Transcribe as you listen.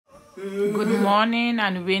Good morning,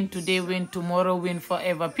 and win today, win tomorrow, win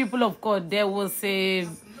forever. People of God, there was a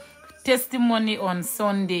testimony on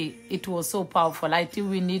Sunday. It was so powerful. I think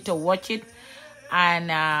we need to watch it.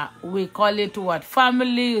 And we call it what?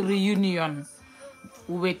 Family reunion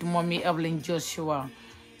with Mommy Evelyn Joshua.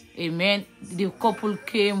 Amen. The couple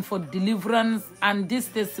came for deliverance, and this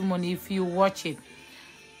testimony, if you watch it,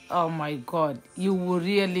 oh my God, you will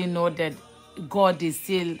really know that God is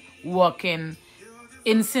still working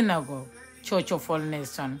in synagogue, Church of All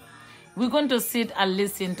Nations. We're going to sit and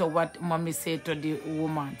listen to what Mommy said to the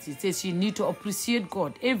woman. She says she needs to appreciate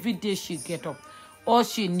God. Every day she get up, all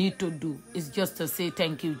she need to do is just to say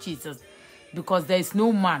thank you, Jesus, because there is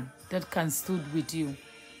no man that can stand with you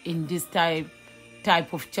in this type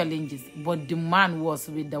of challenges. But the man was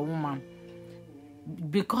with the woman,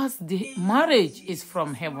 because the marriage is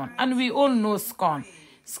from heaven. And we all know scorn.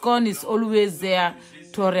 Scorn is always there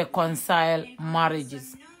to reconcile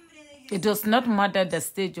marriages. It does not matter the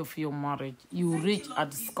stage of your marriage. You reach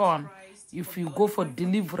at scorn. If you go for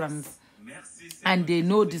deliverance and they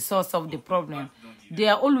know the source of the problem, they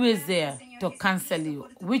are always there to cancel you,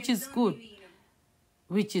 which is good.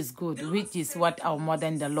 Which is good, which is what our mother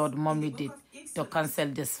in the Lord, Mommy, did to cancel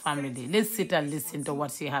this family. Let's sit and listen to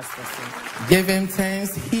what she has to say. Give him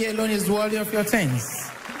thanks. He alone is worthy of your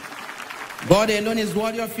thanks. God alone is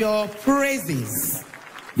worthy of your praises.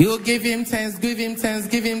 You give him thanks, give him thanks,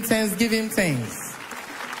 give him thanks, give him thanks.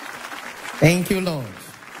 Thank you, Lord.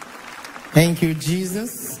 Thank you,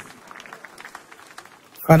 Jesus.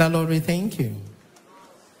 Father, Lord, we thank you.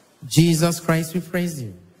 Jesus Christ, we praise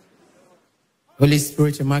you. Holy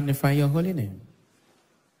Spirit, we magnify your holy name.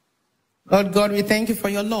 Lord God, we thank you for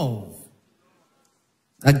your love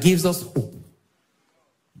that gives us hope,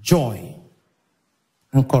 joy,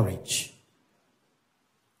 and courage.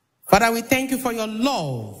 Father, we thank you for your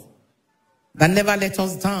love that never let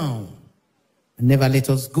us down and never let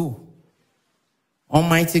us go.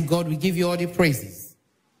 Almighty God, we give you all the praises,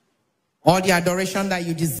 all the adoration that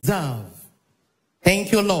you deserve.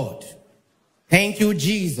 Thank you, Lord. Thank you,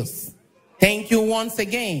 Jesus. Thank you once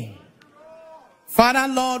again. Father,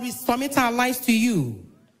 Lord, we submit our lives to you.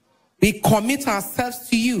 We commit ourselves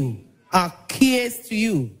to you, our cares to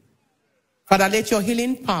you. Father, let your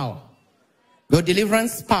healing power, your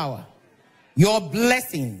deliverance power, your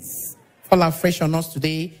blessings fall afresh on us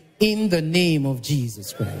today in the name of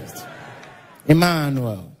Jesus Christ.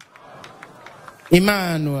 Emmanuel.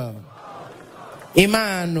 Emmanuel.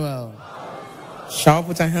 Emmanuel. Shall we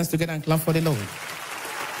put our hands together and clap for the Lord?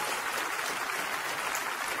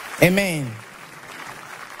 Amen.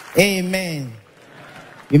 Amen.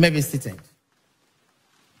 You may be seated.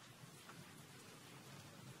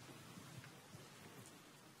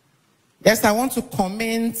 Yes, I want to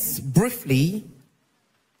comment briefly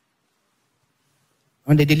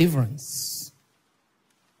on the deliverance,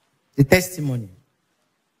 the testimony,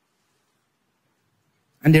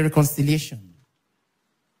 and the reconciliation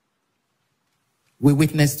we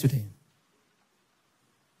witnessed today.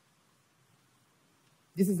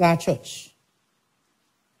 This is our church.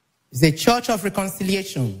 It's a church of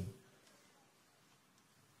reconciliation.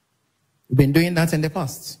 We've been doing that in the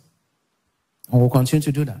past, and we'll continue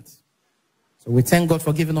to do that. So we thank God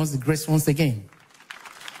for giving us the grace once again.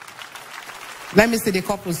 Let me see the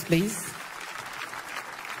couples, please.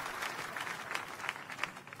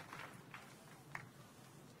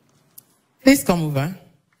 Please come over.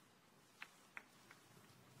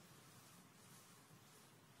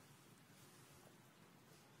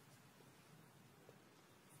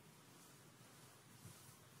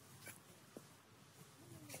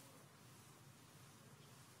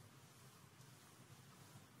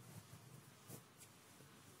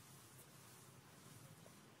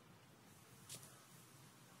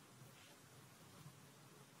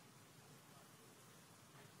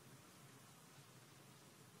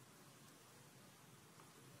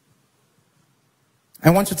 I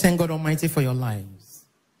want to thank God Almighty for your lives.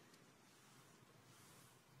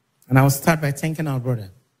 And I will start by thanking our brother.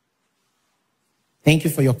 Thank you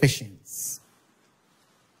for your patience.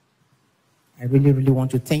 I really, really want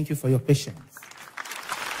to thank you for your patience.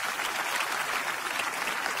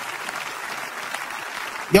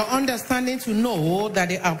 Your understanding to know that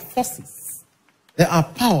there are forces, there are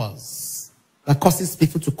powers that causes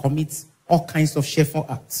people to commit all kinds of shameful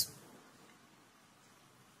acts.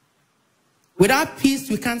 Without peace,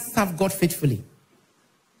 we can't serve God faithfully.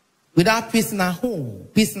 Without peace in our home,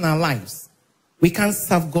 peace in our lives, we can't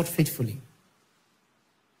serve God faithfully.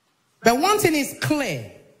 But one thing is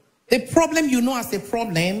clear. The problem you know as a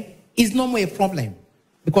problem is no more a problem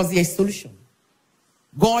because there is a solution.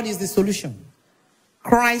 God is the solution.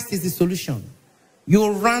 Christ is the solution. You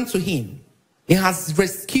will run to him. He has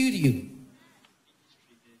rescued you.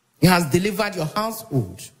 He has delivered your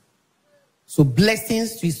household. So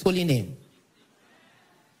blessings to his holy name.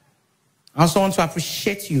 I also want to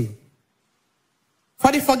appreciate you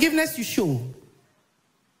for the forgiveness you show.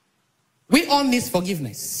 We all need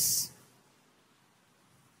forgiveness.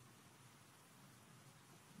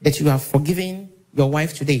 That you have forgiven your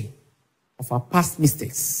wife today of her past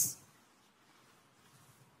mistakes.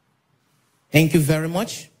 Thank you very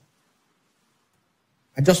much.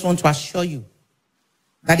 I just want to assure you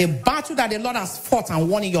that the battle that the Lord has fought and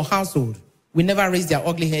won in your household will never raise their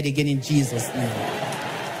ugly head again in Jesus' name.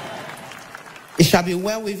 It shall be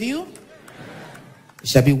well with you. It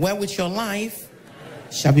shall be well with your life.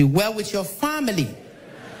 It shall be well with your family.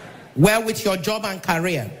 Well with your job and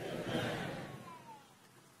career.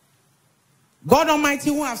 God Almighty,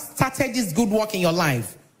 who has started this good work in your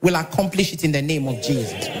life, will accomplish it in the name of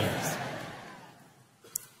Jesus Christ.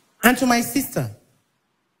 And to my sister,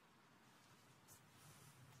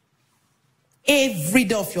 every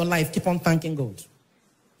day of your life, keep on thanking God.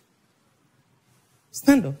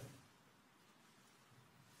 Stand up.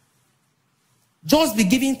 Just be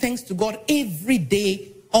giving thanks to God every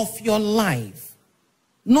day of your life.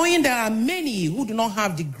 Knowing there are many who do not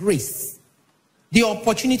have the grace, the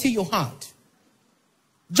opportunity you had.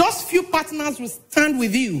 Just few partners will stand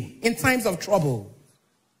with you in times of trouble.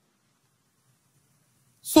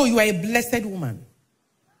 So you are a blessed woman.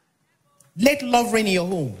 Let love reign in your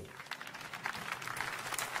home.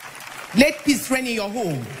 Let peace reign in your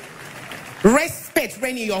home. Respect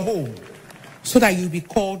reign in your home. So that you'll be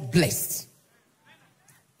called blessed.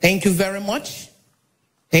 Thank you very much.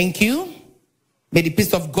 Thank you. May the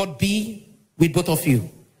peace of God be with both of you.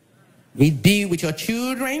 May it be with your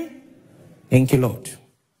children. Thank you, Lord.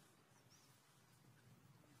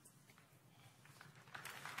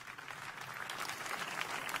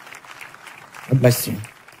 God bless you.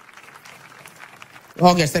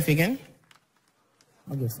 Hug yourself again.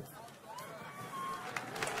 Hug yourself.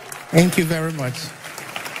 Thank you very much.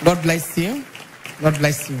 God bless you. God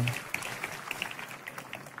bless you.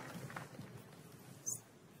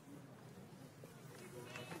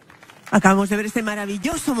 Acabamos de ver este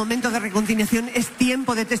maravilloso momento de reconciliación. Es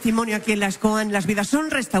tiempo de testimonio aquí en las Coan. Las vidas son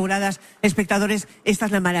restauradas. Espectadores, esta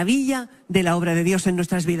es la maravilla de la obra de Dios en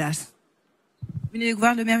nuestras vidas. Venez de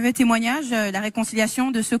voir le merveilleux témoignage, la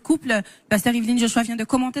réconciliation de ce couple. Pasteur Evelyn Joshua vient de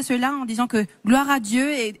commenter cela en disant que gloire à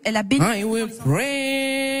Dieu et elle a béni. I will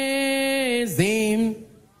praise him.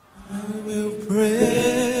 I will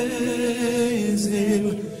praise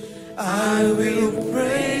him. I will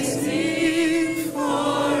praise